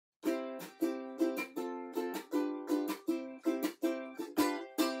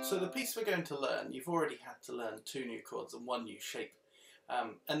So the piece we're going to learn, you've already had to learn 2 new chords and 1 new shape.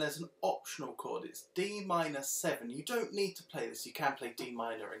 And there's an optional chord, it's Dm7. You don't need to play this, you can play D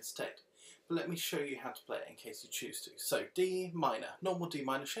minor instead. But let me show you how to play it in case you choose to. So D minor, normal D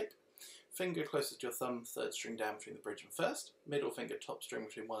minor shape. Finger closest to your thumb, 3rd string down between the bridge and 1st. Middle finger top string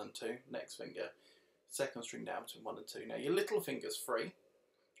between 1 and 2. Next finger 2nd string down between 1 and 2. Now your little finger's free,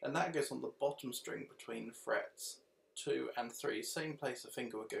 and that goes on the bottom string between frets 2 and 3. Same place a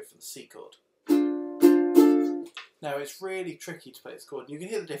finger would go for the C chord. Now it's really tricky to play this chord. You can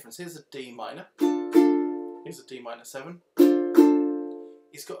hear the difference. Here's a D minor. Here's a D minor 7.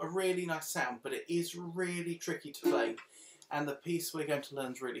 It's got a really nice sound, but it is really tricky to play. And the piece we're going to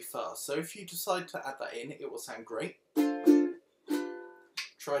learn is really fast. So if you decide to add that in, it will sound great.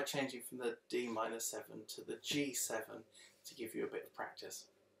 Try changing from the D minor 7 to the G7 to give you a bit of practice.